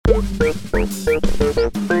Yo,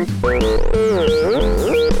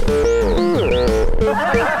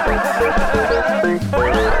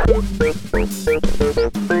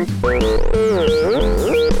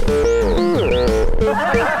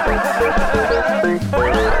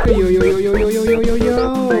 yo, yo, yo, yo, yo, yo, yo,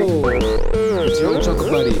 yo. It's Young Chuckle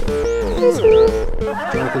Buddy.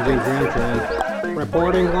 Jonathan James Ramtran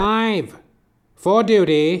reporting live for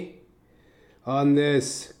duty on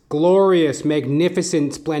this glorious,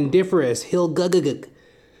 magnificent, splendiferous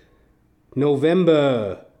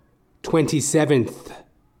November 27th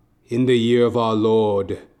in the year of our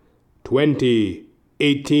Lord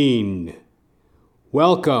 2018.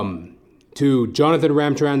 Welcome to Jonathan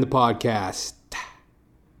Ramtran, the podcast.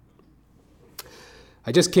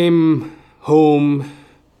 I just came home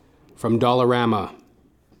from Dollarama.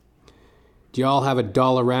 Do y'all have a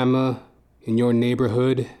Dollarama in your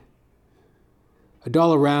neighborhood? A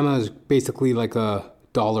Dollarama is basically like a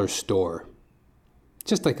dollar store.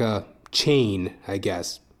 Just like a chain, I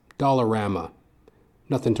guess. Dollarama.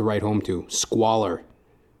 Nothing to write home to. Squalor.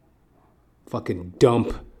 Fucking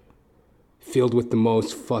dump. Filled with the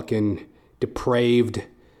most fucking depraved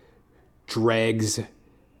dregs.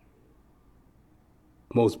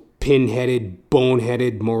 Most pin-headed,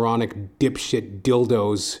 bone-headed, moronic dipshit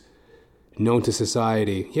dildos known to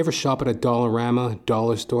society. You ever shop at a Dollarama,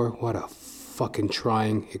 dollar store? What a fucking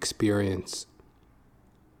trying experience.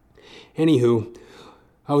 Anywho,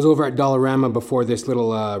 I was over at Dollarama before this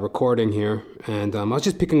little recording here, and I was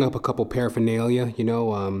just picking up a couple paraphernalia, you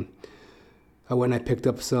know. I went and I picked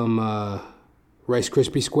up some Rice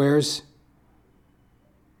Krispie Squares.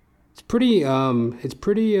 It's pretty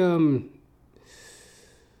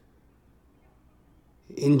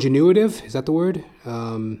ingenuitive, is that the word?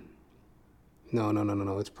 No.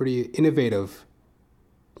 It's pretty innovative.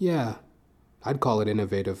 Yeah, I'd call it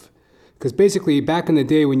innovative. Because basically, back in the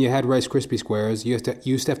day when you had Rice Krispie Squares, you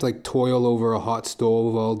used to have to like toil over a hot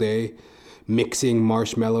stove all day, mixing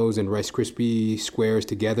marshmallows and Rice Krispie Squares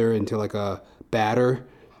together into like a batter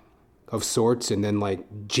of sorts, and then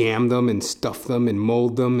like jam them and stuff them and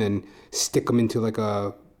mold them and stick them into like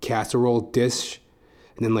a casserole dish,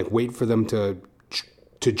 and then like wait for them to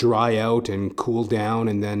dry out and cool down,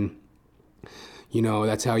 and then, you know,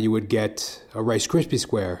 that's how you would get a Rice Krispie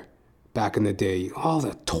Square back in the day. All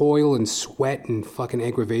the toil and sweat and fucking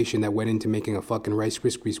aggravation that went into making a fucking Rice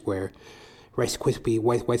Krispie Square. Rice Krispie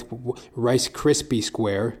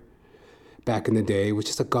Square back in the day was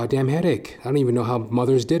just a goddamn headache. I don't even know how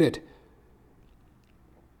mothers did it.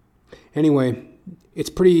 Anyway, it's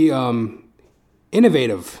pretty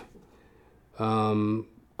innovative.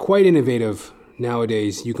 Quite innovative.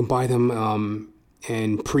 Nowadays, you can buy them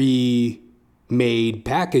in pre-made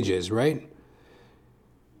packages, right?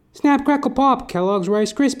 Snap, Crackle, Pop, Kellogg's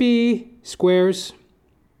Rice Krispie Squares.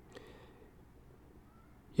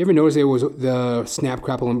 You ever notice there was the Snap,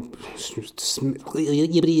 Crackle, and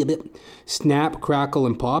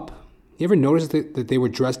Pop? You ever notice that they were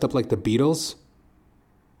dressed up like the Beatles?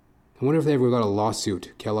 I wonder if they ever got a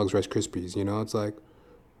lawsuit, Kellogg's Rice Krispies, you know? It's like,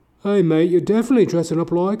 hey, mate, you're definitely dressing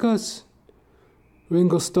up like us.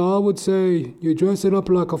 Ringo Starr would say, you're dressing up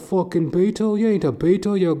like a fucking Beatle. You ain't a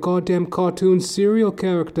Beatle, you're a goddamn cartoon serial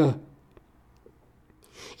character.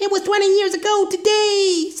 It was 20 years ago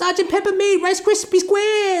today. Sergeant Pepper made Rice Krispie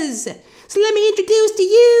Squares. So let me introduce to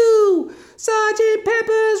you Sergeant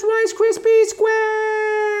Pepper's Rice Krispie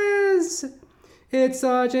Squares. It's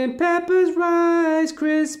Sergeant Pepper's Rice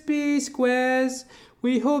Krispie Squares.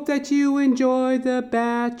 We hope that you enjoy the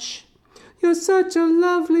batch. You're such a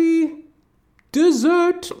lovely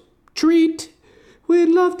dessert treat. We'd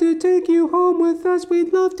love to take you home with us.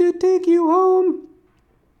 We'd love to take you home.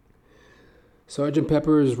 Sergeant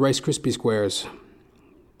Pepper's Rice Krispie Squares.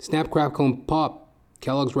 Snap, Crackle, and Pop.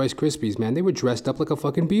 Kellogg's Rice Krispies, man. They were dressed up like a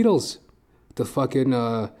fucking Beatles. The fucking,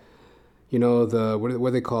 you know, what do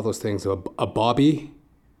they call those things? A bobby?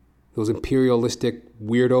 Those imperialistic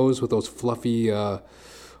weirdos with those fluffy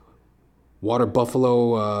water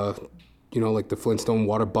buffalo, you know, like the Flintstone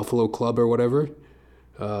Water Buffalo Club or whatever.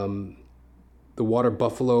 The Water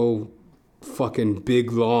Buffalo fucking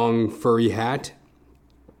big, long, furry hat.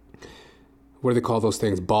 What do they call those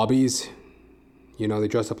things? Bobbies? You know, they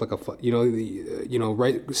dress up like a,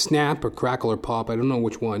 right, Snap or Crackle or Pop. I don't know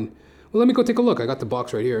which one. Well, let me go take a look. I got the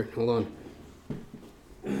box right here. Hold on.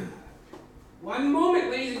 One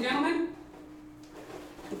moment, ladies and gentlemen.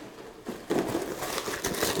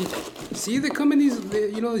 See, they come in these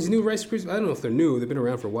new Rice Krispies. I don't know if they're new. They've been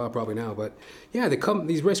around for a while, probably now. But yeah,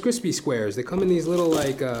 these Rice Krispie Squares. They come in these little,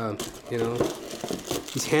 like,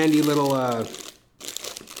 these handy little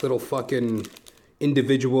fucking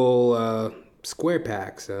individual square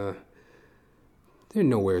packs. they're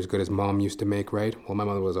nowhere as good as Mom used to make, right? Well, my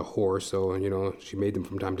mother was a whore, so, she made them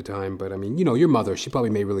from time to time. But, I mean, your mother, she probably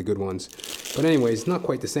made really good ones. But anyways, not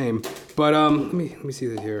quite the same. But, let me see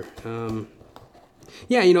this here.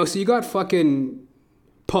 Yeah, so you got fucking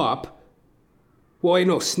Pop.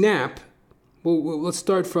 Well, Snap. Well, let's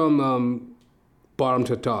start from bottom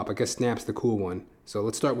to top. I guess Snap's the cool one. So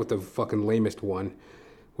let's start with the fucking lamest one,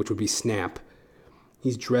 which would be Snap.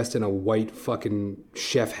 He's dressed in a white fucking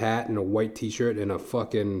chef hat and a white t-shirt and a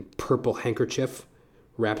fucking purple handkerchief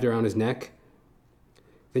wrapped around his neck.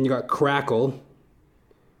 Then you got Crackle.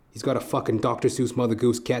 He's got a fucking Dr. Seuss Mother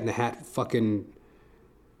Goose Cat in the Hat fucking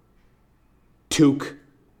toque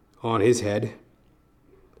on his head.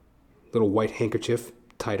 Little white handkerchief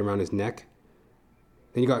tied around his neck.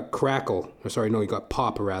 Then you got Crackle. Or sorry, no, you got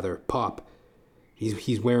Pop, rather. Pop.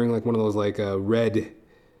 He's wearing like one of those like red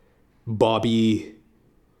bobby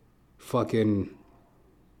fucking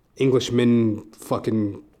Englishman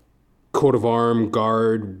fucking coat of arm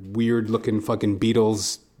guard weird looking fucking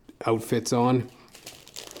Beatles outfits on.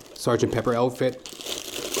 Sergeant Pepper outfit.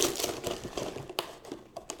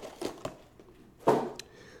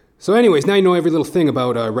 So anyways, now you know every little thing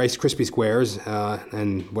about Rice Krispie Squares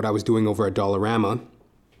and what I was doing over at Dollarama.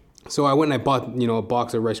 So I went and I bought, a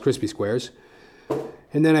box of Rice Krispie Squares.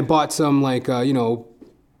 And then I bought some like,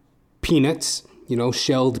 peanuts,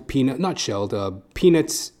 shelled peanut, not shelled,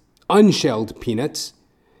 peanuts, unshelled peanuts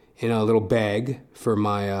in a little bag for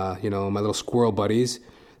my, my little squirrel buddies.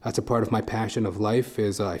 That's a part of my passion of life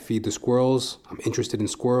is I feed the squirrels. I'm interested in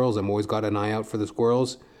squirrels. I'm always got an eye out for the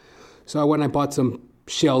squirrels. So I went and I bought some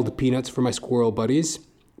shelled peanuts for my squirrel buddies.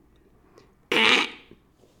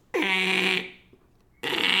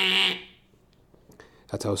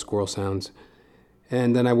 That's how a squirrel sounds.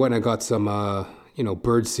 And then I went and I got some,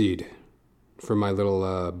 bird seed for my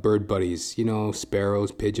little bird buddies.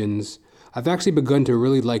 Sparrows, pigeons. I've actually begun to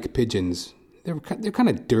really like pigeons. They're kind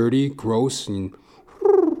of dirty, gross, and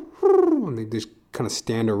they just kind of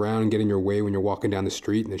stand around and get in your way when you're walking down the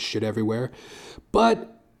street and there's shit everywhere.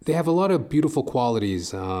 But they have a lot of beautiful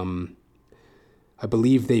qualities. I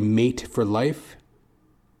believe they mate for life.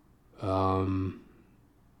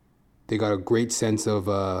 They got a great sense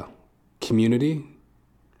of community.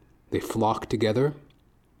 They flock together.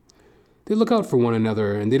 They look out for one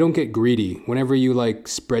another and they don't get greedy. Whenever you like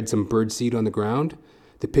spread some bird seed on the ground,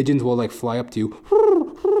 the pigeons will like fly up to you.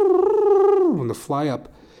 When they'll fly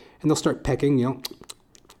up and they'll start pecking,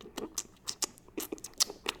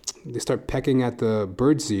 They start pecking at the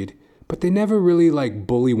bird seed, but they never really like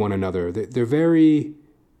bully one another. They're very,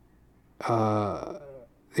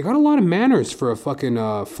 they got a lot of manners for a fucking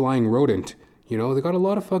flying rodent. They got a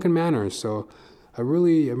lot of fucking manners. So I'm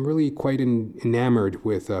really quite enamored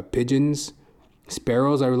with pigeons,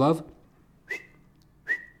 sparrows. I love.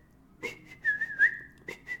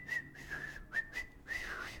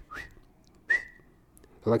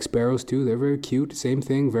 I like sparrows too. They're very cute. Same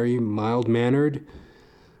thing. Very mild mannered,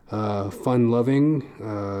 fun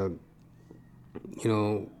loving.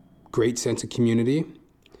 Great sense of community.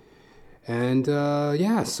 And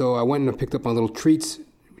so I went and I picked up my little treats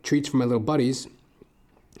for my little buddies.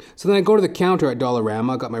 So then I go to the counter at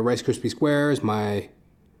Dollarama, got my Rice Krispie Squares, my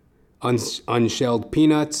unshelled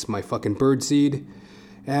peanuts, my fucking birdseed,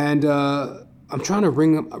 and I'm trying to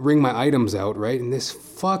ring my items out, right? And this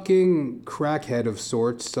fucking crackhead of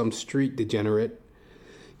sorts, some street degenerate,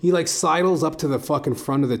 he like sidles up to the fucking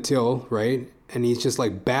front of the till, right? And he's just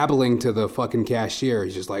like babbling to the fucking cashier.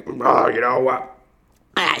 He's just like, oh, you know what?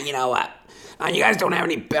 You guys don't have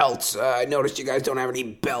any belts. I noticed you guys don't have any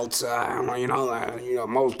belts. Most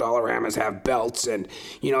Dollaramas have belts, and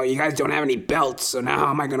you guys don't have any belts. So now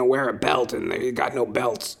how am I gonna wear a belt? And they got no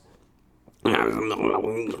belts. He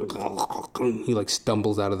like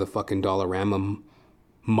stumbles out of the fucking Dollarama,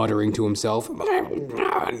 muttering to himself,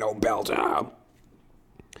 no belt.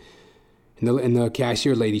 And the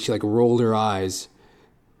cashier lady, she like rolled her eyes,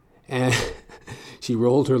 and she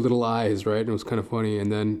rolled her little eyes, right? And it was kind of funny.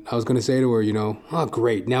 And then I was going to say to her, oh,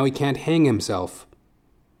 great, now he can't hang himself.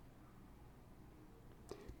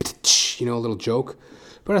 A little joke.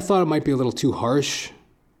 But I thought it might be a little too harsh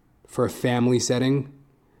for a family setting.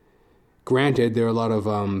 Granted, there are a lot of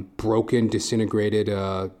broken, disintegrated,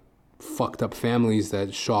 fucked up families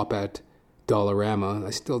that shop at Dollarama.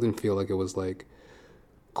 I still didn't feel like it was like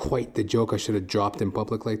quite the joke I should have dropped in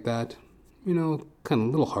public like that. Kind of a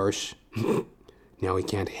little harsh. Now he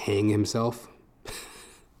can't hang himself.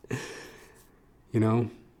 The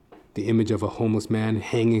image of a homeless man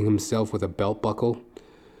hanging himself with a belt buckle.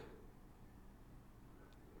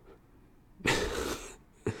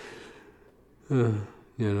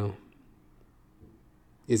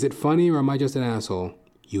 Is it funny or am I just an asshole?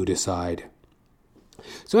 You decide.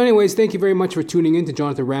 So anyways, thank you very much for tuning in to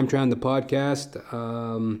Jonathan Ramtran, the podcast.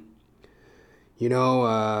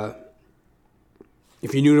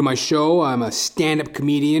 If you're new to my show, I'm a stand-up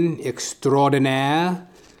comedian extraordinaire.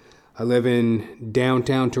 I live in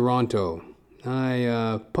downtown Toronto.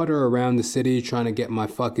 I putter around the city trying to get my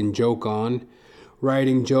fucking joke on.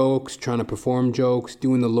 Writing jokes, trying to perform jokes,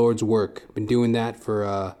 doing the Lord's work. Been doing that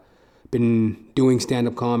been doing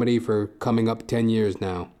stand-up comedy for coming up 10 years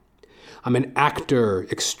now. I'm an actor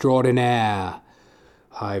extraordinaire.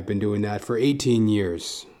 I've been doing that for 18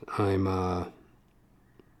 years. I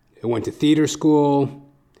went to theater school,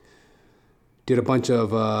 did a bunch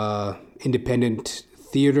of independent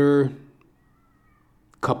theater,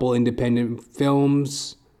 couple independent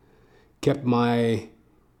films, kept my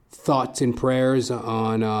thoughts and prayers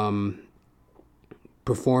on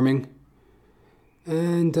performing,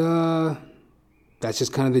 and that's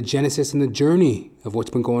just kind of the genesis and the journey of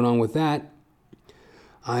what's been going on with that.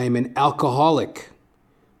 I am an alcoholic.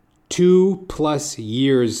 2+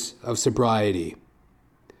 years of sobriety.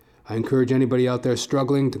 I encourage anybody out there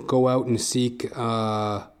struggling to go out and seek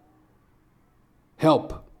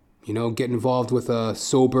help. Get involved with a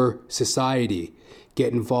sober society.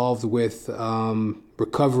 Get involved with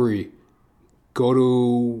recovery. Go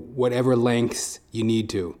to whatever lengths you need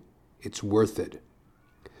to. It's worth it.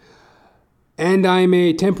 And I'm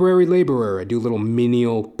a temporary laborer. I do little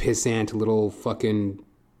menial, pissant, little fucking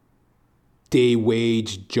day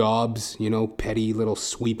wage jobs, petty little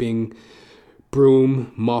sweeping,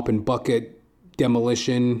 broom, mop and bucket,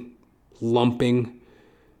 demolition, lumping,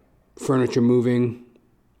 furniture moving,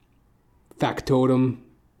 factotum,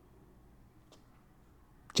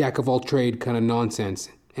 jack of all trade kind of nonsense.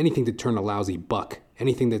 Anything to turn a lousy buck.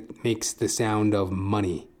 Anything that makes the sound of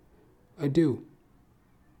money. I do.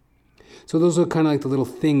 So those are kind of like the little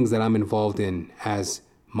things that I'm involved in as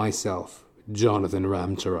myself, Jonathan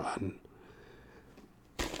Ramcharan.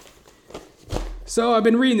 So I've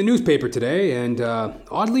been reading the newspaper today, and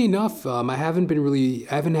oddly enough, I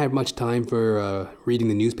haven't had much time for reading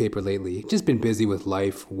the newspaper lately. Just been busy with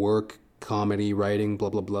life, work, comedy, writing, blah,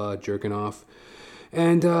 blah, blah, jerking off.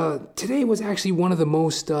 And today was actually one of the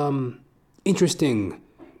most interesting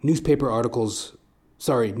newspaper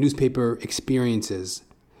experiences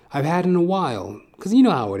I've had in a while. Because you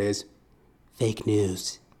know how it is. Fake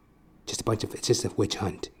news. It's just a witch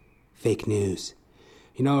hunt. Fake news.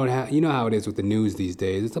 You know how it is with the news these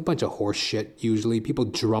days. It's a bunch of horse shit, usually. People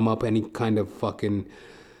drum up any kind of fucking,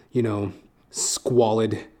 squalor,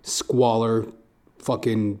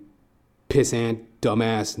 fucking pissant,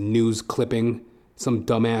 dumbass news clipping. Some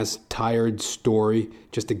dumbass, tired story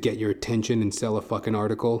just to get your attention and sell a fucking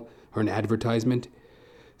article or an advertisement.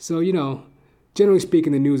 So, generally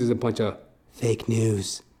speaking, the news is a bunch of fake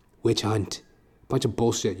news, witch hunt, a bunch of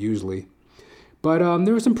bullshit usually. But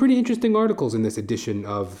there were some pretty interesting articles in this edition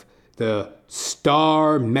of the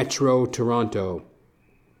Star Metro Toronto.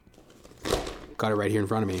 Got it right here in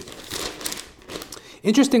front of me.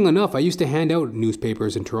 Interesting enough, I used to hand out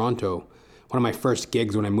newspapers in Toronto. One of my first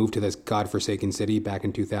gigs when I moved to this godforsaken city back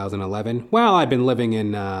in 2011. Well, I'd been living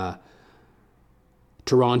in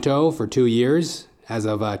Toronto for 2 years as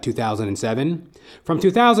of 2007. From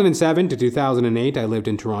 2007 to 2008, I lived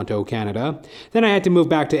in Toronto, Canada. Then I had to move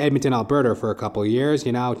back to Edmonton, Alberta for a couple of years,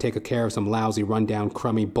 take care of some lousy, rundown,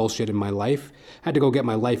 crummy bullshit in my life. I had to go get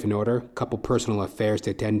my life in order, a couple personal affairs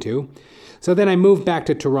to attend to. So then I moved back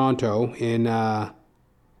to Toronto in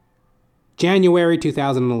January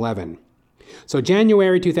 2011. So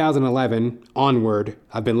January 2011 onward,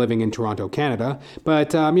 I've been living in Toronto, Canada.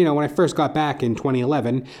 But, when I first got back in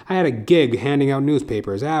 2011, I had a gig handing out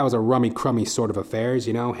newspapers. It was a rummy-crummy sort of affairs,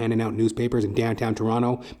 handing out newspapers in downtown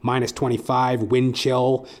Toronto. -25, wind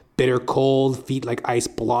chill, bitter cold, feet like ice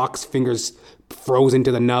blocks, fingers frozen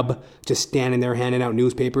to the nub. Just standing there handing out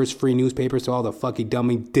newspapers, free newspapers to all the fucky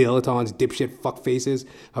dummy dilettantes, dipshit fuckfaces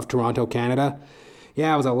of Toronto, Canada.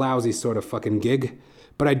 Yeah, it was a lousy sort of fucking gig.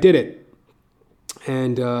 But I did it.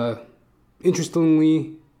 And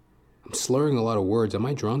interestingly, I'm slurring a lot of words. Am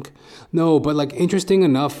I drunk? No, but interesting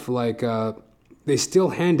enough, they still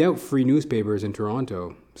hand out free newspapers in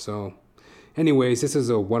Toronto. So anyways, this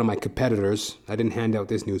is one of my competitors. I didn't hand out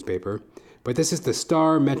this newspaper, but this is the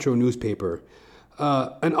Star Metro newspaper,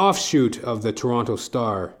 an offshoot of the Toronto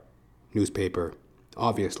Star newspaper,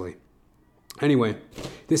 obviously. Anyway,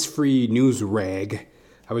 this free news rag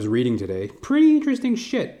I was reading today, pretty interesting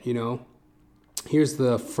shit, Here's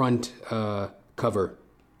the front cover.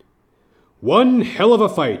 One hell of a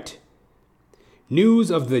fight. News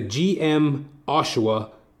of the GM Oshawa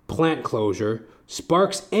plant closure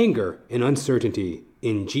sparks anger and uncertainty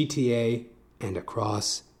in GTA and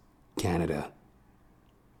across Canada.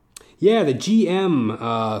 Yeah, the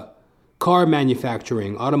GM car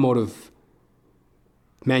manufacturing, automotive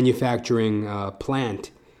manufacturing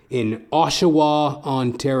plant in Oshawa,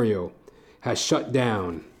 Ontario, has shut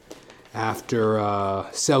down after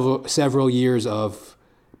several years of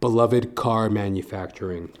beloved car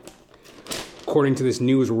manufacturing. According to this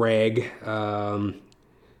news rag,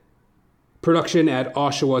 production at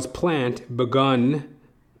Oshawa's plant began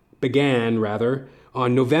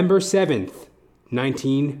on November 7th,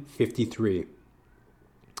 1953.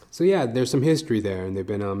 So yeah, there's some history there, and they've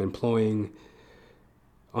been employing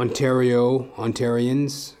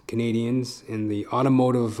Ontarians, Canadians in the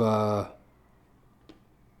automotive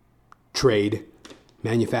trade,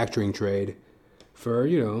 manufacturing trade, for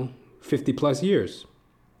 50 plus years.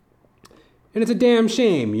 And it's a damn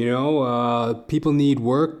shame, people need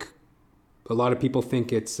work. A lot of people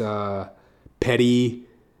think it's petty,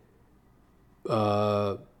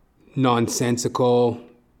 nonsensical,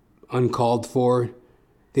 uncalled for.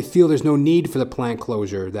 They feel there's no need for the plant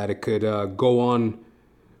closure, that it could go on.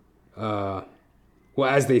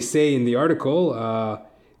 As they say in the article,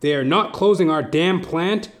 they are not closing our damn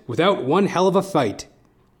plant without one hell of a fight.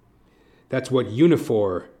 That's what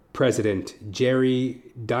Unifor President Jerry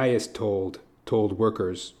Dias told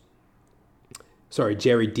workers. Sorry,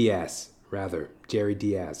 Jerry Dias, rather. Jerry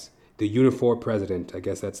Dias. The Unifor president. I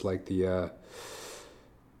guess that's like the,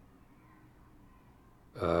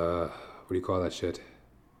 what do you call that shit?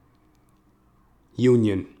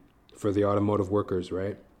 Union for the automotive workers,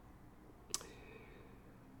 right?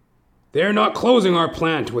 They're not closing our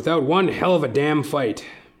plant without one hell of a damn fight.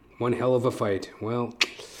 One hell of a fight. Well,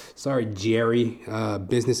 sorry, Jerry.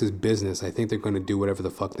 Business is business. I think they're going to do whatever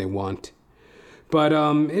the fuck they want. But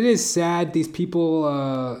it is sad. These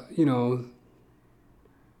people,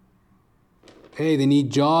 hey, they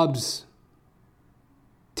need jobs.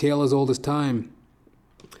 Tale as old as time.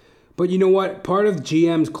 But you know what? Part of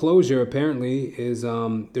GM's closure, apparently, is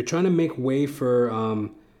they're trying to make way for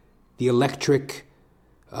the electric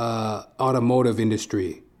automotive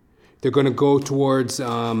industry. They're going to go towards, they're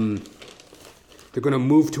going to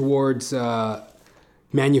move towards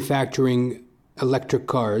manufacturing electric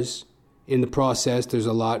cars. In the process, there's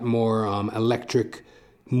a lot more electric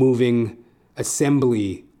moving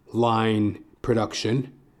assembly line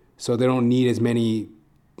production. So they don't need as many,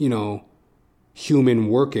 human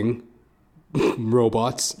working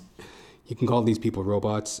robots. You can call these people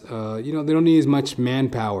robots. They don't need as much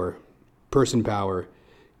manpower, person power,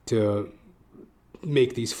 to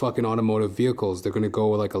make these fucking automotive vehicles. They're going to go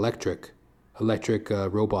with like electric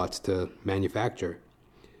robots to manufacture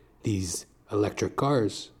these electric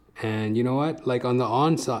cars. And you know what? Like on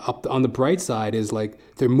the bright side is like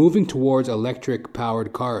they're moving towards electric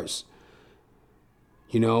powered cars.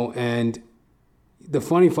 And the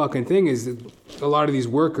funny fucking thing is that a lot of these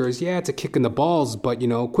workers, yeah, it's a kick in the balls, but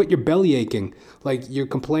quit your belly aching. Like you're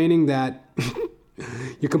complaining that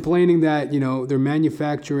they're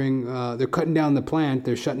manufacturing, they're cutting down the plant,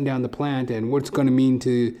 they're shutting down the plant, and what's going to mean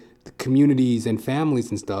to the communities and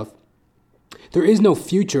families and stuff. There is no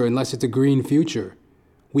future unless it's a green future.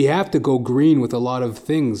 We have to go green with a lot of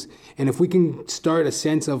things. And if we can start a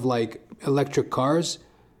sense of like electric cars,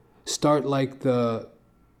 start like the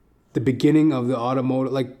beginning of the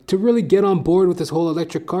automotive, like to really get on board with this whole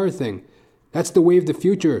electric car thing. That's the way of the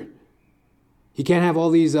future. You can't have all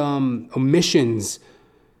these emissions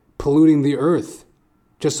polluting the earth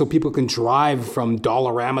just so people can drive from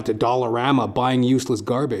Dollarama to Dollarama buying useless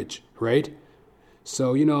garbage, right?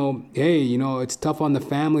 So, hey, it's tough on the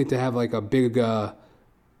family to have like a big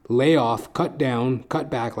layoff, cut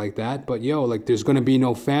back like that. But like there's going to be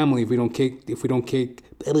no family if we don't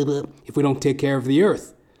take care of the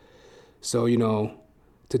earth. So,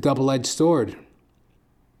 it's a double-edged sword.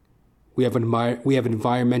 We have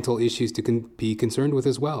environmental issues to be concerned with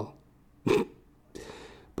as well.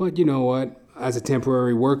 But you know what? As a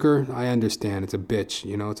temporary worker, I understand. It's a bitch.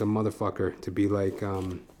 It's a motherfucker to be like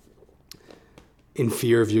in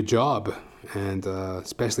fear of your job. And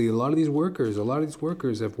especially a lot of these workers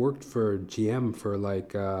have worked for GM for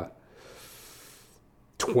like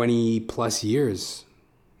 20 plus years.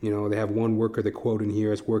 They have one worker, the quote in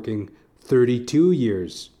here, is working 32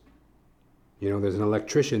 years. There's an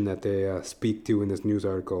electrician that they speak to in this news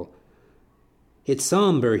article. It's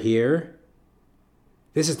somber here.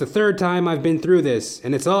 This is the third time I've been through this,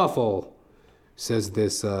 and it's awful, says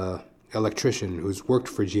this electrician who's worked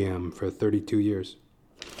for GM for 32 years.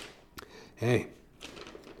 Hey.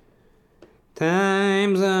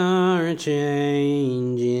 Times are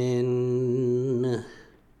changing.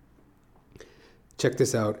 Check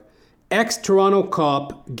this out. Ex-Toronto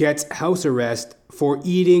cop gets house arrest for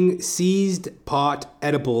eating seized pot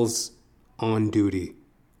edibles on duty.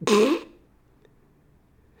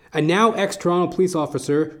 A now ex-Toronto police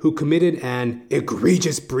officer who committed an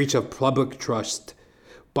egregious breach of public trust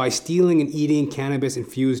by stealing and eating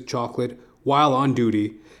cannabis-infused chocolate while on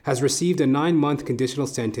duty has received a 9-month conditional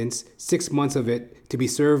sentence, 6 months of it to be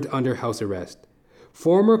served under house arrest.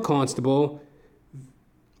 Former Constable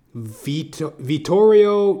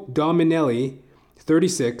Vittorio Dominelli,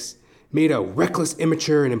 36, made a reckless,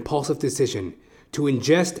 immature, and impulsive decision to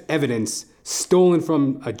ingest evidence stolen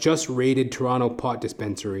from a just-raided Toronto pot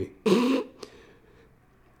dispensary,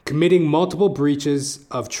 committing multiple breaches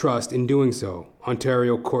of trust in doing so,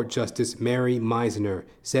 Ontario Court Justice Mary Meisner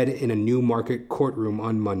said in a Newmarket courtroom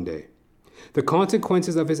on Monday. The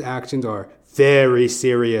consequences of his actions are very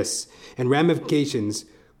serious, and ramifications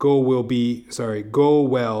go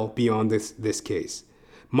well beyond this case.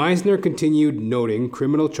 Meisner continued, noting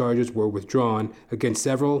criminal charges were withdrawn against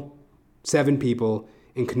 7 people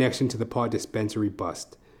in connection to the pot dispensary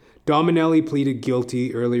bust. Dominelli pleaded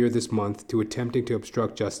guilty earlier this month to attempting to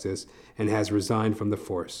obstruct justice and has resigned from the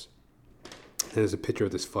force. And there's a picture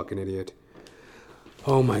of this fucking idiot.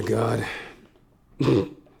 Oh my God.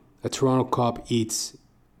 A Toronto cop eats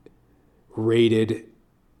raided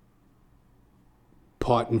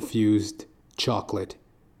pot-infused chocolate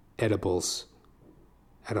edibles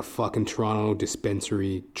at a fucking Toronto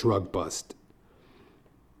dispensary drug bust.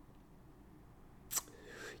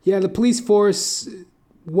 Yeah, the police force,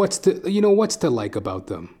 what's to like about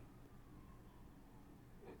them?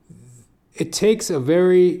 It takes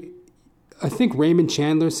I think Raymond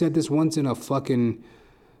Chandler said this once in a fucking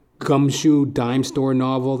gumshoe dime store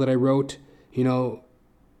novel that I wrote. It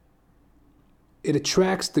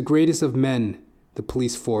attracts the greatest of men, the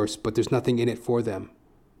police force, but there's nothing in it for them.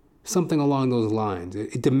 Something along those lines.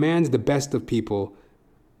 It demands the best of people,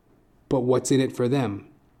 but what's in it for them?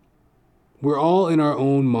 We're all in our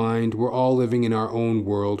own mind. We're all living in our own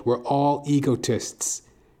world. We're all egotists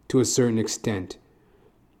to a certain extent.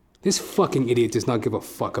 This fucking idiot does not give a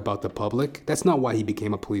fuck about the public. That's not why he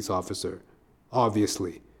became a police officer,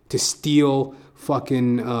 obviously. To steal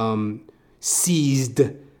fucking seized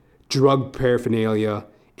drug paraphernalia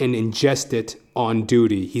and ingest it on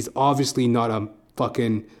duty. He's obviously not a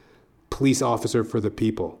fucking police officer for the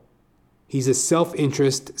people. He's a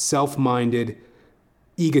self-interest, self-minded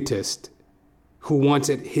egotist who wants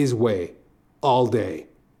it his way all day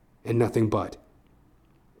and nothing but.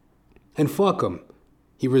 And fuck him.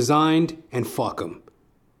 He resigned, and fuck him.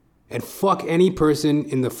 And fuck any person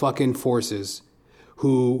in the fucking forces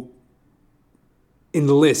who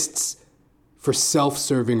enlists for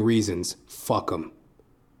self-serving reasons. Fuck him.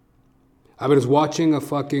 I was watching a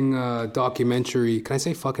fucking documentary. Can I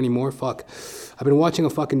say fuck anymore? Fuck. I've been watching a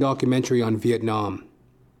fucking documentary on Vietnam.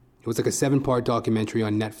 It was like a 7-part documentary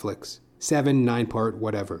on Netflix. 7, 9-part,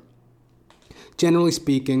 whatever. Generally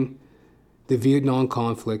speaking, the Vietnam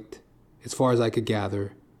conflict, as far as I could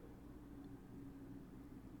gather,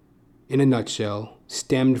 in a nutshell,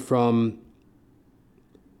 stemmed from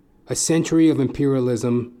a century of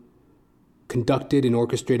imperialism conducted and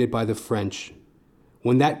orchestrated by the French.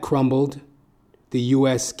 When that crumbled, the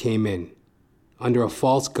U.S. came in under a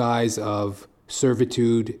false guise of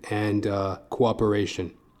servitude and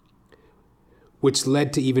cooperation, which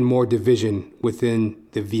led to even more division within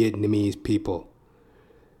the Vietnamese people.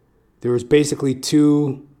 There was basically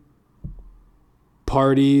 2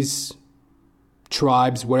 parties,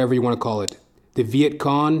 tribes, whatever you want to call it. The Viet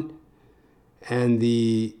Cong and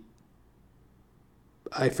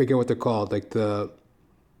I forget what they're called, like the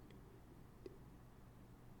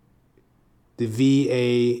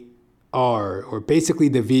VAR, or basically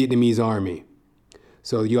the Vietnamese army.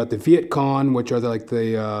 So you got the Viet Cong, which are the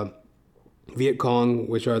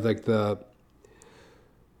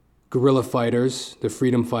guerrilla fighters, the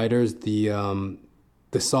freedom fighters, the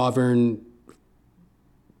sovereign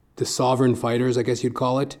fighters, I guess you'd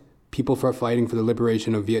call it, people for fighting for the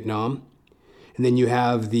liberation of Vietnam. And then you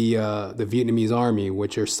have the Vietnamese army,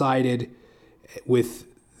 which are sided with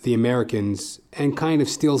the Americans and kind of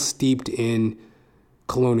still steeped in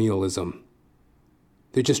colonialism.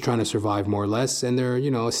 They're just trying to survive more or less, and they're,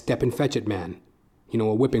 a step and fetch it man,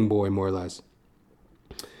 a whipping boy more or less.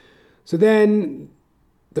 So then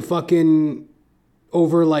the fucking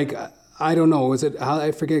over I don't know,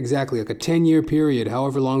 I forget exactly, like a 10-year period,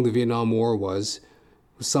 however long the Vietnam War was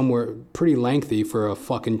somewhere pretty lengthy for a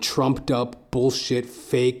fucking trumped up bullshit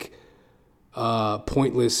fake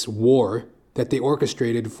pointless war that they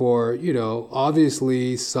orchestrated for,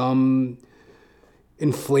 obviously some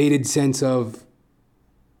inflated sense of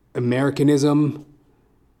Americanism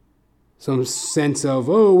some sense of,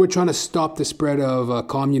 oh, we're trying to stop the spread of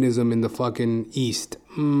communism in the fucking East.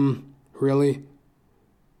 Really?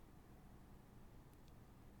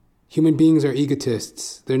 Human beings are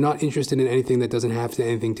egotists. They're not interested in anything that doesn't have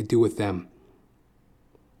anything to do with them.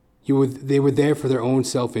 They were there for their own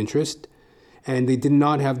self-interest, and they did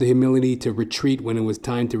not have the humility to retreat when it was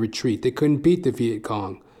time to retreat. They couldn't beat the Viet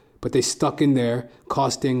Cong, but they stuck in there,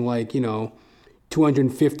 costing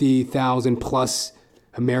 250,000 plus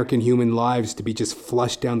American human lives to be just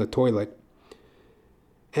flushed down the toilet.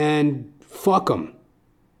 And fuck them.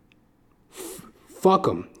 Fuck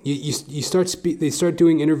them. They start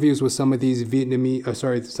doing interviews with some of these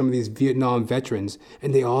Vietnam veterans,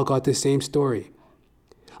 and they all got the same story.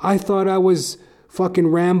 I thought I was fucking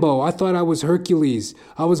Rambo. I thought I was Hercules.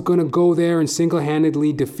 I was gonna go there and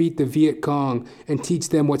single-handedly defeat the Viet Cong and teach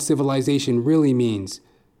them what civilization really means.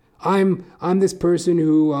 I'm this person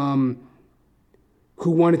who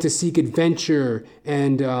wanted to seek adventure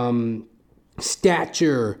and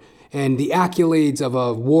stature and the accolades of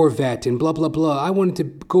a war vet and blah, blah, blah. I wanted to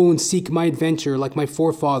go and seek my adventure like my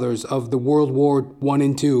forefathers of the World War I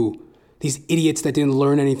and II. These idiots that didn't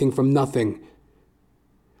learn anything from nothing.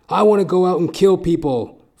 I want to go out and kill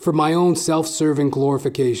people for my own self-serving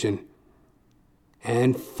glorification.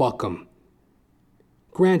 And fuck them.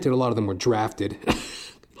 Granted, a lot of them were drafted,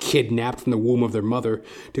 kidnapped from the womb of their mother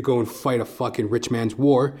to go and fight a fucking rich man's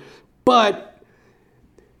war. But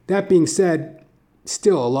that being said,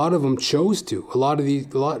 still a lot of them chose to. A lot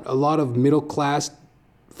of middle class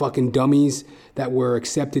fucking dummies that were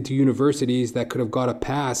accepted to universities that could have got a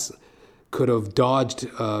pass, could have dodged,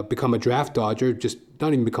 become a draft dodger, just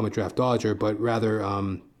not even become a draft dodger, but rather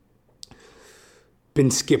been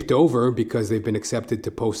skipped over because they've been accepted to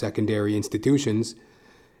post-secondary institutions.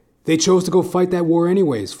 They chose to go fight that war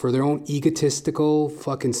anyways for their own egotistical,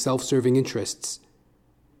 fucking self-serving interests.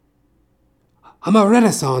 I'm a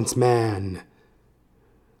Renaissance man.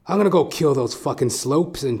 I'm gonna go kill those fucking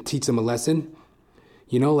slopes and teach them a lesson.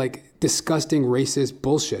 Like disgusting racist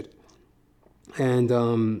bullshit.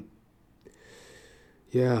 And,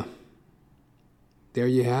 yeah. There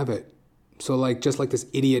you have it. So just like this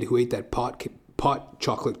idiot who ate that pot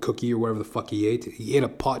chocolate cookie or whatever the fuck he ate. He ate a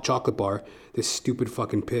pot chocolate bar. This stupid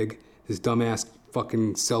fucking pig. This dumbass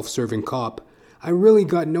fucking self-serving cop. I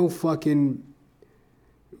got no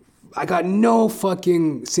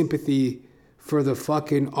fucking sympathy for the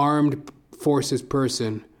fucking armed forces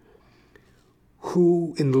person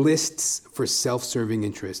who enlists for self-serving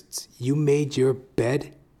interests. You made your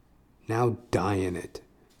bed, now die in it.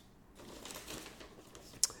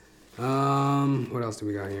 What else do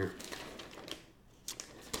we got here?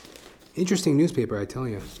 Interesting newspaper, I tell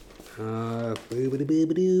you.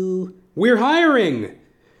 We're hiring!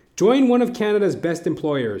 Join one of Canada's best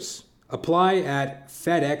employers. Apply at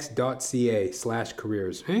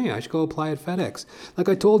fedex.ca/careers. Hey, I should go apply at FedEx. Like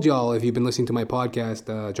I told y'all, if you've been listening to my podcast,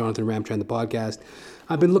 Jonathan Ramchand, the podcast,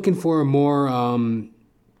 I've been looking for a more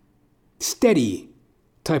steady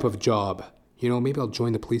type of job. Maybe I'll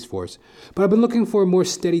join the police force. But I've been looking for a more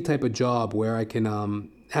steady type of job where I can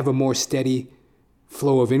have a more steady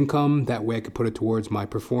flow of income. That way I could put it towards my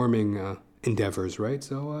performing endeavors, right?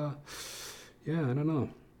 So, yeah, I don't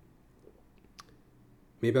know.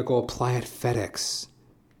 Maybe I'll go apply at FedEx.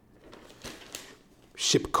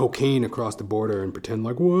 Ship cocaine across the border and pretend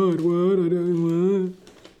like, what? I don't,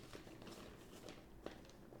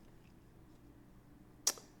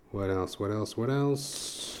 what? What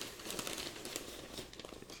else?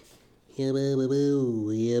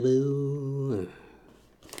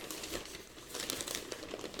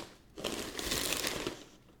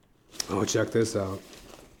 Oh, check this out.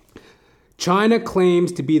 China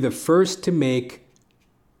claims to be the first to make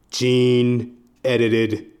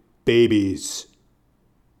gene-edited babies.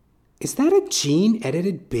 Is that a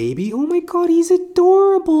gene-edited baby? Oh my god, he's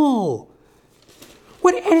adorable.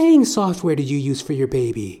 What editing software did you use for your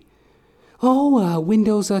baby? Oh,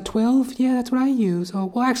 Windows 12? Yeah, that's what I use. Oh,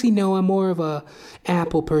 well, actually, no, I'm more of a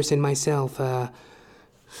Apple person myself.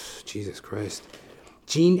 Jesus Christ.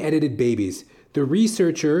 Gene-edited babies. The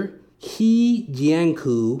researcher, He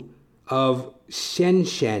Jiankui of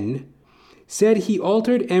Shenzhen, said he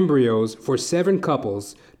altered embryos for 7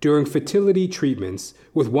 couples during fertility treatments,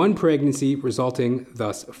 with 1 pregnancy resulting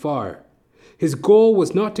thus far. His goal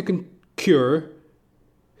was not to cure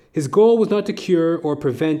or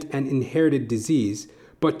prevent an inherited disease,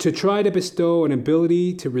 but to try to bestow an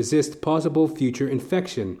ability to resist possible future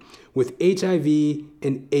infection with HIV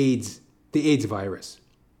and AIDS, the AIDS virus.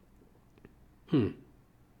 I'm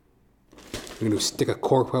going to stick a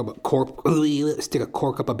cork up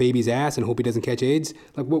a baby's ass and hope he doesn't catch AIDS?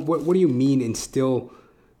 Like, what do you mean instill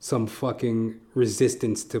some fucking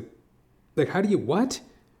resistance to... Like, how do you... What?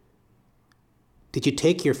 Did you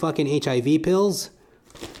take your fucking HIV pills?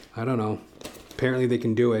 I don't know. Apparently they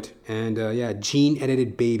can do it. And, yeah,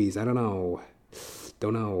 gene-edited babies. I don't know.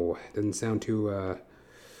 Don't know. Doesn't sound too,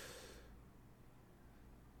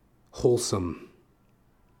 wholesome.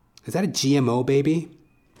 Is that a GMO baby?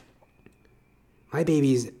 My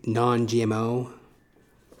baby's non-GMO.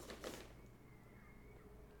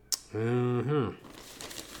 Uh-huh.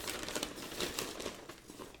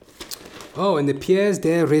 Oh, and the pièce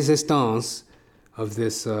de résistance of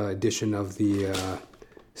this edition of the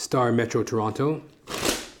Star Metro Toronto.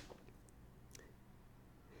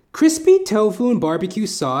 Crispy tofu and barbecue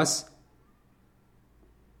sauce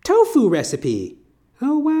tofu recipe.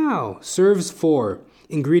 Oh, wow. Serves 4.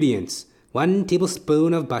 Ingredients. 1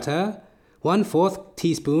 tablespoon of butter, 1/4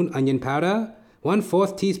 teaspoon onion powder,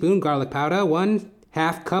 1/4 teaspoon garlic powder,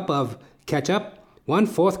 1/2 cup of ketchup,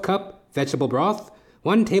 1/4 cup vegetable broth,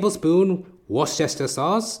 1 tablespoon Worcester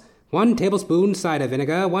sauce, 1 tablespoon cider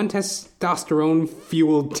vinegar, 1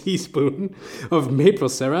 testosterone-fueled teaspoon of maple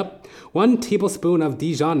syrup, 1 tablespoon of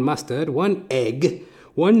Dijon mustard, 1 egg,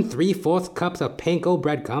 1 3/4 cups of panko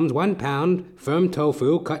breadcrumbs, 1 pound firm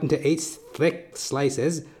tofu cut into 8 thick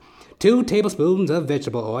slices, 2 tablespoons of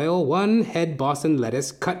vegetable oil, 1 head Boston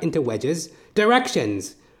lettuce cut into wedges.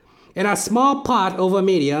 Directions. In a small pot over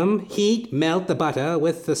medium heat, melt the butter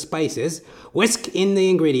with the spices. Whisk in the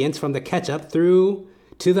ingredients from the ketchup through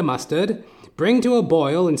to the mustard. Bring to a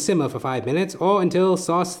boil and simmer for 5 minutes or until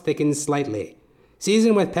sauce thickens slightly.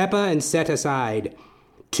 Season with pepper and set aside.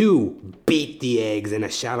 2. Beat the eggs in a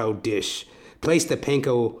shallow dish. Place the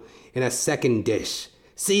panko in a second dish.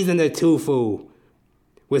 Season the tofu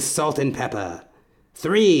with salt and pepper.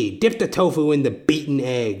 3. Dip the tofu in the beaten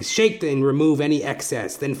eggs. Shake and remove any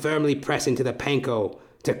excess, then firmly press into the panko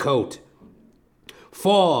to coat.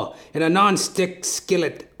 4. In a non-stick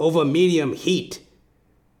skillet over medium heat.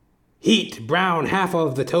 Heat brown half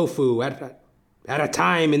of the tofu at a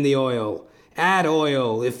time in the oil. Add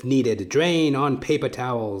oil if needed. Drain on paper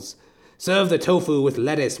towels. Serve the tofu with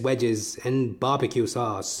lettuce, wedges, and barbecue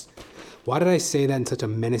sauce. Why did I say that in such a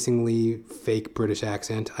menacingly fake British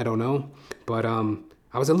accent? I don't know. But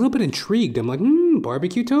I was a little bit intrigued. I'm like,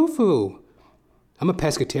 barbecue tofu. I'm a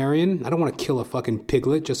pescatarian. I don't want to kill a fucking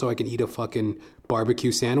piglet just so I can eat a fucking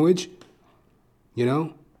barbecue sandwich. You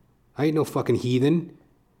know? I ain't no fucking heathen.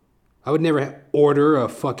 I would never order a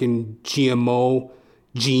fucking GMO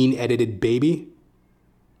gene-edited baby.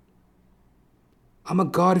 I'm a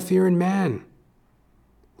God-fearing man.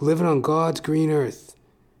 Living on God's green earth.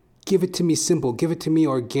 Give it to me simple. Give it to me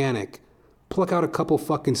organic. Pluck out a couple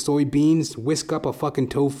fucking soybeans. Whisk up a fucking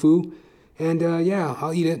tofu. And, yeah,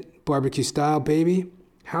 I'll eat it. Barbecue style, baby.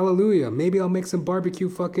 Hallelujah. Maybe I'll make some barbecue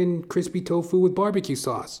fucking crispy tofu with barbecue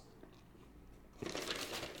sauce.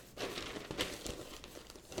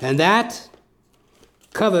 And that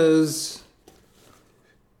covers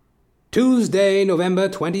Tuesday, November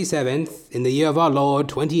 27th, in the year of our Lord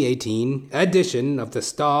 2018, edition of the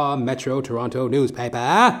Star Metro Toronto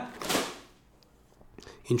newspaper.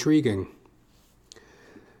 Intriguing.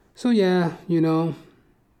 So yeah, you know,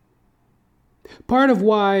 part of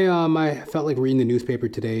why I felt like reading the newspaper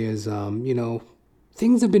today is, you know,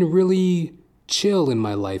 things have been really chill in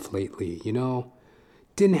my life lately, you know.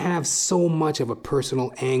 Didn't have so much of a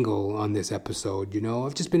personal angle on this episode, you know.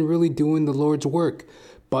 I've just been really doing the Lord's work.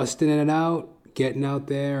 Busting it out, getting out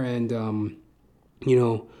there and, you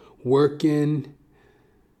know, working,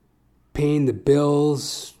 paying the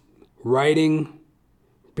bills, writing.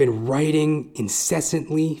 Been writing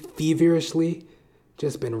incessantly, feverishly.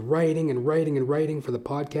 Just been writing and writing and writing for the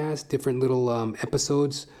podcast. Different little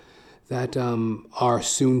episodes that are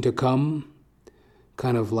soon to come.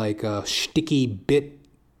 Kind of like a sticky bit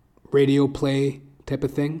radio play type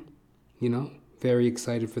of thing. You know, very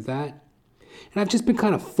excited for that. And I've just been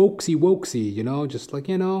kind of folksy-wokesy, you know, just like,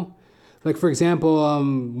 you know. Like, for example,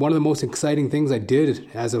 one of the most exciting things I did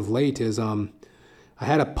as of late is I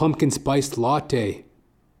had a pumpkin spiced latte.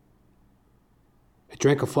 I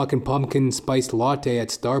drank a fucking pumpkin spiced latte at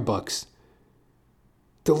Starbucks.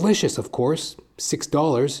 Delicious, of course.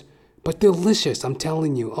 $6. But delicious, I'm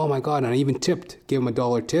telling you. Oh, my God. And I even tipped. Gave him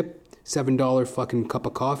 $1 tip. $7 fucking cup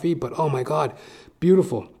of coffee. But, oh, my God.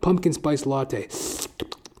 Beautiful. Pumpkin spiced latte.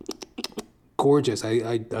 Gorgeous.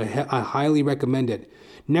 I highly recommend it.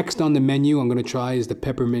 Next on the menu I'm going to try is the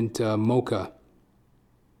peppermint mocha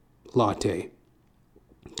latte.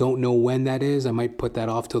 Don't know when that is. I might put that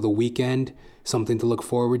off till the weekend. Something to look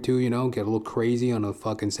forward to, you know. Get a little crazy on a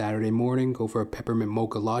fucking Saturday morning. Go for a peppermint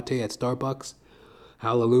mocha latte at Starbucks.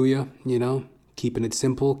 Hallelujah, you know. Keeping it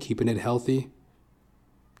simple, keeping it healthy.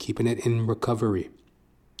 keeping it in recovery.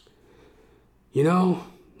 You know,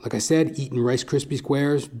 like I said, eating Rice Krispie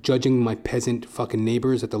Squares, judging my peasant fucking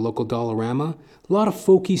neighbors at the local Dollarama. A lot of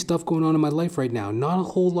folky stuff going on in my life right now. Not a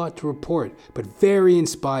whole lot to report, but very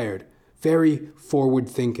inspired, very forward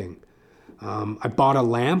thinking. I bought a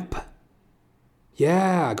lamp.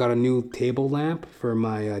 Yeah, I got a new table lamp for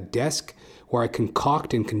my desk where I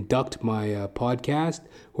concoct and conduct my podcast,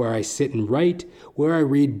 where I sit and write, where I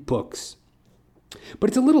read books. But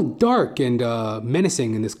it's a little dark and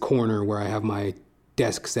menacing in this corner where I have my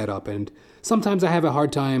desk set up, and sometimes I have a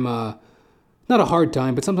hard time, not a hard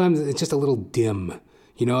time, but sometimes it's just a little dim.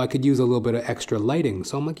 You know, I could use a little bit of extra lighting.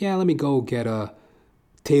 So I'm like, yeah, let me go get a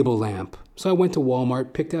table lamp. So I went to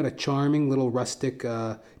Walmart, picked out a charming little rustic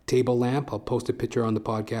table lamp. I'll post a picture on the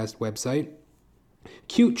podcast website.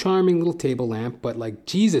 Cute, charming little table lamp, but like,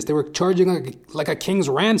 Jesus, they were charging like a king's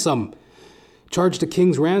ransom. Charged a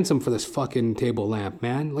king's ransom for this fucking table lamp,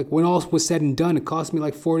 man. Like, when all was said and done, it cost me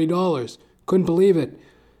like $40. Couldn't believe it.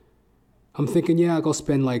 I'm thinking, yeah, I'll go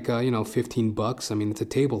spend like, $15. I mean, it's a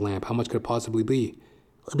table lamp. How much could it possibly be?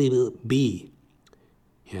 Yeah,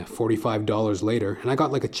 $45 later. And I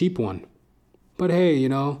got like a cheap one. But hey, you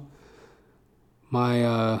know,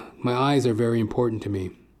 my eyes are very important to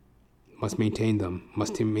me. Must maintain them.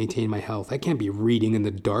 Must maintain my health. I can't be reading in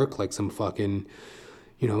the dark like some fucking,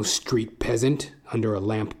 street peasant under a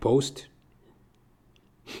lamp post.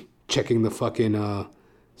 Checking the fucking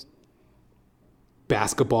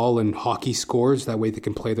basketball and hockey scores. That way they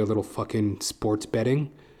can play their little fucking sports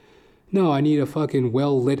betting. No, I need a fucking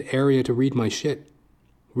well-lit area to read my shit.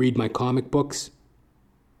 Read my comic books.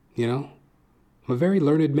 I'm a very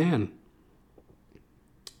learned man.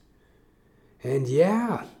 And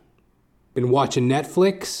yeah, been watching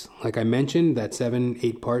Netflix, like I mentioned, that 7,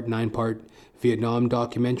 8-part, 9-part Vietnam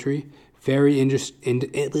documentary. Very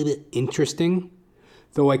interesting.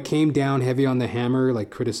 Though I came down heavy on the hammer,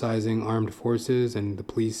 like criticizing armed forces and the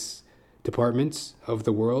police departments of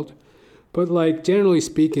the world. But like, generally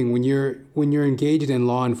speaking, when you're engaged in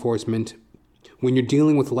law enforcement, when you're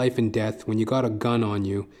dealing with life and death, when you got a gun on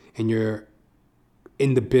you and you're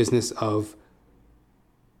in the business of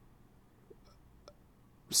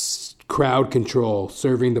crowd control,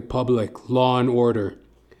 serving the public, law and order,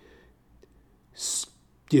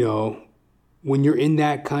 when you're in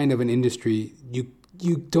that kind of an industry,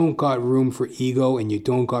 you don't got room for ego and you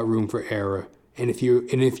don't got room for error. And if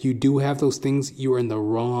you do have those things, you're in the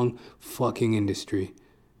wrong fucking industry.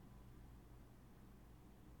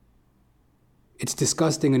 It's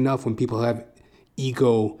disgusting enough when people have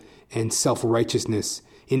ego and self-righteousness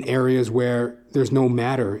in areas where there's no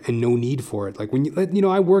matter and no need for it. Like when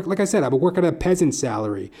I work, like I said, I work at a peasant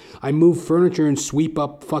salary. I move furniture and sweep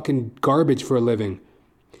up fucking garbage for a living.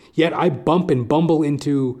 Yet I bump and bumble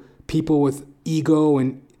into people with ego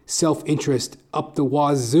and self-interest up the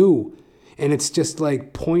wazoo. And it's just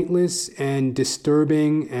like pointless and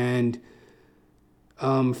disturbing and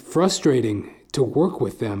frustrating to work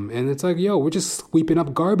with them. And it's like, yo, we're just sweeping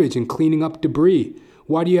up garbage and cleaning up debris.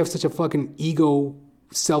 Why do you have such a fucking ego,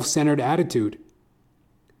 self-centered attitude?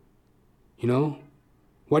 Why do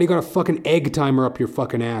you got a fucking egg timer up your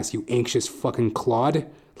fucking ass, you anxious fucking clod?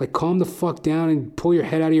 Like, calm the fuck down and pull your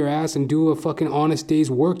head out of your ass and do a fucking honest day's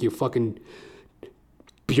work, you fucking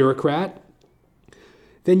bureaucrat.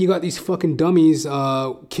 Then you got these fucking dummies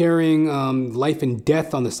carrying life and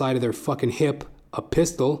death on the side of their fucking hip, a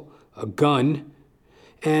pistol, a gun,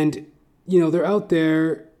 and, they're out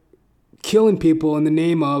there killing people in the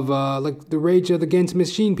name of, like the Rage Against the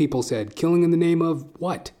Machine people said, killing in the name of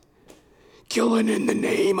what? Killing in the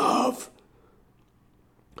name of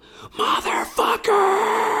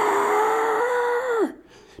motherfucker!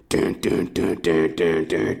 Dun, dun, dun, dun, dun,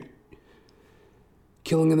 dun.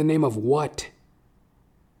 Killing in the name of what?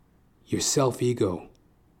 Your self-ego.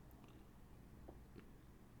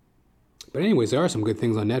 But anyways, there are some good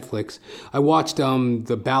things on Netflix. I watched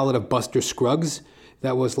The Ballad of Buster Scruggs.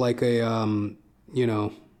 That was like a, what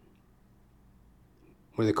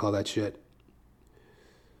do they call that shit?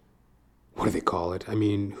 What do they call it? I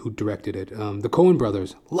mean, who directed it? The Coen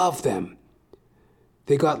brothers. Love them.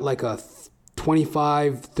 They got like a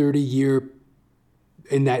 25, 30 year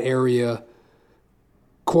in that area,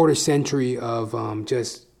 quarter century of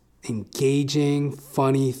just engaging,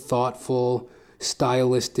 funny, thoughtful,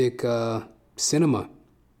 stylistic cinema.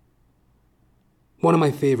 One of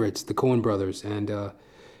my favorites, the Coen brothers, and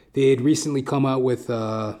they had recently come out with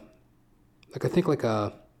it's like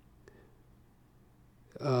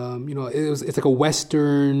a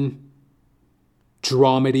Western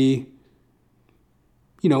dramedy,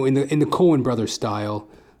 in the Coen brothers style,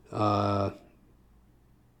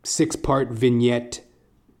 6-part vignette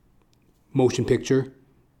motion picture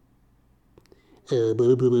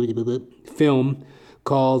film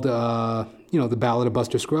called, The Ballad of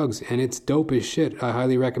Buster Scruggs. And it's dope as shit. I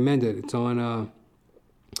highly recommend it. It's on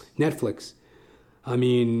Netflix. I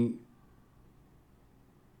mean,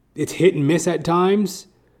 it's hit and miss at times,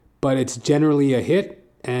 but it's generally a hit.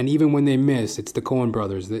 And even when they miss, it's the Coen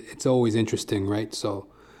brothers. It's always interesting, right? So,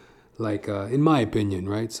 in my opinion,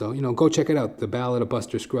 right? So, go check it out. The Ballad of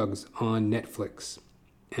Buster Scruggs on Netflix.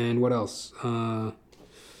 And what else?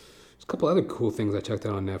 There's a couple other cool things I checked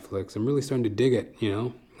out on Netflix. I'm really starting to dig it,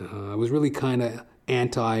 I was really kind of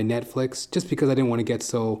anti-Netflix just because I didn't want to get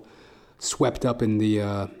so swept up in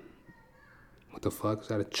the... what the fuck? Is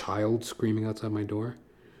that a child screaming outside my door?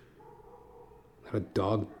 Is that a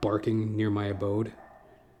dog barking near my abode?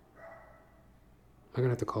 Am I going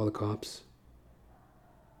to have to call the cops?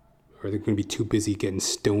 Or are they going to be too busy getting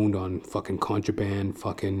stoned on fucking contraband,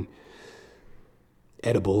 fucking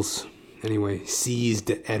edibles? Anyway, seized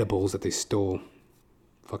edibles that they stole.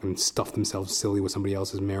 Fucking stuffed themselves silly with somebody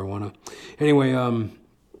else's marijuana. Anyway,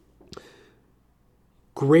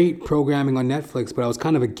 great programming on Netflix, but I was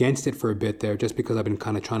kind of against it for a bit there just because I've been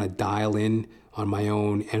kind of trying to dial in on my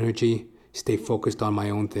own energy, stay focused on my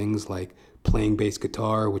own things like playing bass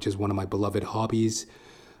guitar, which is one of my beloved hobbies,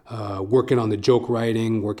 working on the joke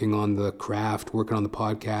writing, working on the craft, working on the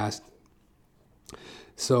podcast.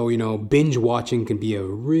 So, binge watching can be a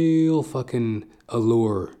real fucking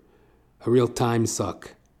allure, a real time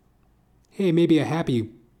suck. Hey, maybe a happy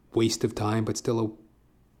waste of time, but still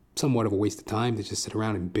somewhat of a waste of time to just sit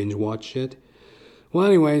around and binge watch shit. Well,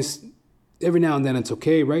 anyways, every now and then it's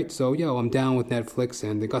okay, right? So, I'm down with Netflix,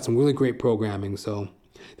 and they got some really great programming, so...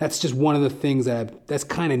 That's just one of the things that's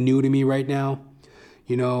kind of new to me right now.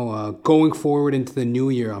 Going forward into the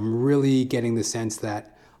new year, I'm really getting the sense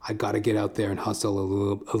that I got to get out there and hustle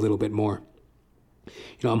a little bit more.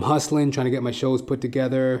 I'm hustling, trying to get my shows put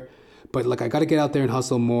together, but I got to get out there and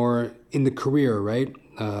hustle more in the career, right?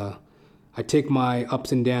 I take my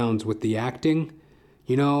ups and downs with the acting.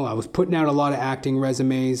 I was putting out a lot of acting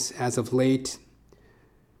resumes as of late.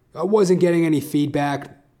 I wasn't getting any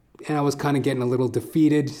feedback. And I was kind of getting a little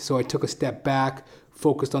defeated, so I took a step back,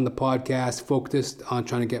 focused on the podcast, focused on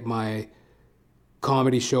trying to get my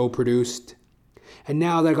comedy show produced. And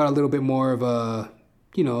now that I got a little bit more of a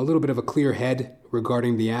little bit of a clear head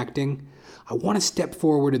regarding the acting, I want to step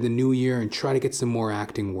forward in the new year and try to get some more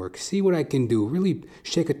acting work, see what I can do, really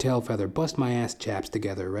shake a tail feather, bust my ass chaps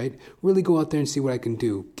together, right? Really go out there and see what I can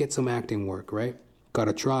do, get some acting work, right?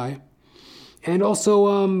 Gotta try. And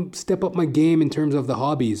also step up my game in terms of the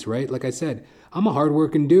hobbies, right? Like I said, I'm a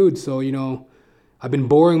hardworking dude, so, I've been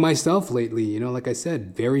boring myself lately, like I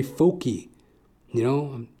said, very folky.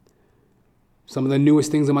 Some of the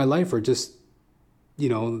newest things in my life are just,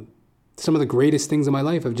 some of the greatest things in my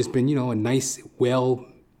life have just been, a nice,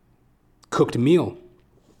 well-cooked meal.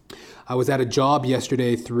 I was at a job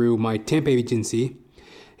yesterday through my temp agency.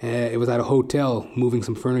 It was at a hotel, moving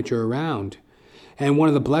some furniture around. And one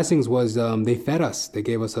of the blessings was they fed us. They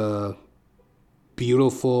gave us a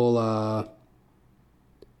beautiful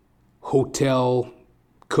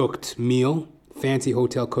hotel-cooked meal, fancy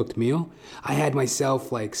hotel-cooked meal. I had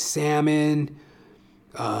myself salmon,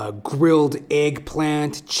 grilled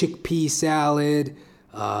eggplant, chickpea salad,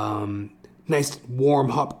 nice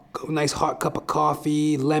hot cup of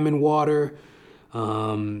coffee, lemon water,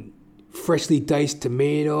 freshly diced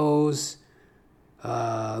tomatoes,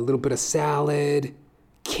 a little bit of salad,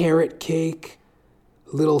 carrot cake,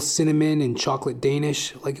 little cinnamon and chocolate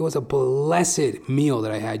Danish. It was a blessed meal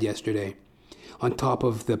that I had yesterday on top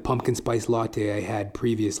of the pumpkin spice latte I had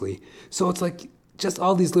previously. So it's just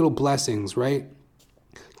all these little blessings, right?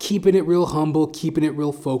 Keeping it real humble, keeping it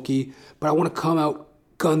real folky, but I want to come out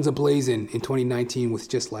guns a-blazing in 2019 with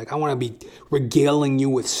just I want to be regaling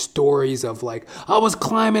you with stories of I was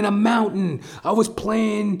climbing a mountain, I was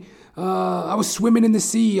playing... I was swimming in the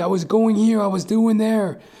sea. I was going here. I was doing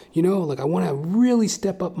there. I want to really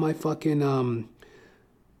step up my fucking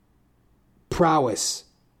prowess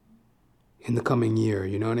in the coming year.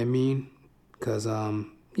 You know what I mean? Because, I've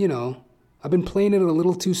been playing it a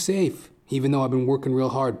little too safe, even though I've been working real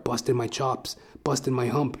hard, busting my chops, busting my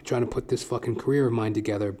hump, trying to put this fucking career of mine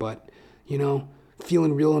together. But,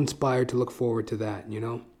 feeling real inspired to look forward to that,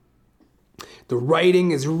 The writing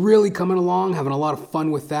is really coming along, having a lot of fun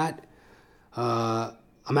with that.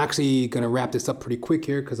 I'm actually going to wrap this up pretty quick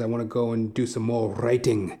here because I want to go and do some more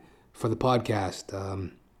writing for the podcast. I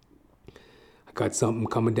got something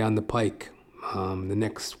coming down the pike. The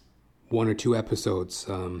next 1 or 2 episodes.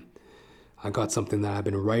 I got something that I've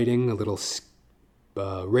been writing, a little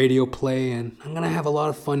radio play, and I'm going to have a lot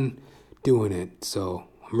of fun doing it. So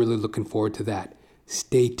I'm really looking forward to that.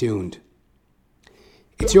 Stay tuned.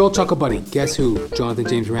 It's your old Chuckle Buddy, guess who? Jonathan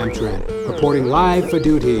James Ramcharan, reporting live for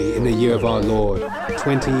duty in the year of our Lord,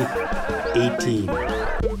 2018.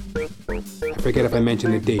 I forget if I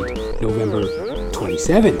mentioned the date, November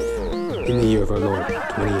 27th in the year of our Lord,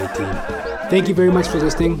 2018. Thank you very much for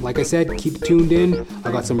listening. Like I said, keep tuned in.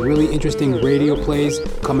 I got some really interesting radio plays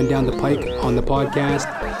coming down the pike on the podcast.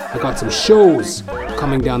 I got some shows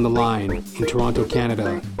coming down the line in Toronto,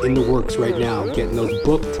 Canada, in the works right now, getting those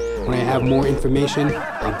booked. When I have more information,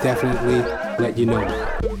 I'll definitely let you know.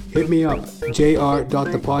 Hit me up,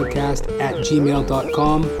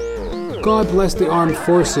 jr.thepodcast@gmail.com. God bless the armed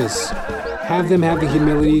forces. Have them have the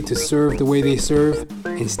humility to serve the way they serve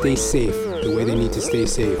and stay safe the way they need to stay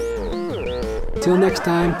safe. Till next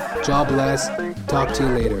time, God bless. Talk to you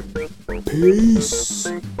later. Peace.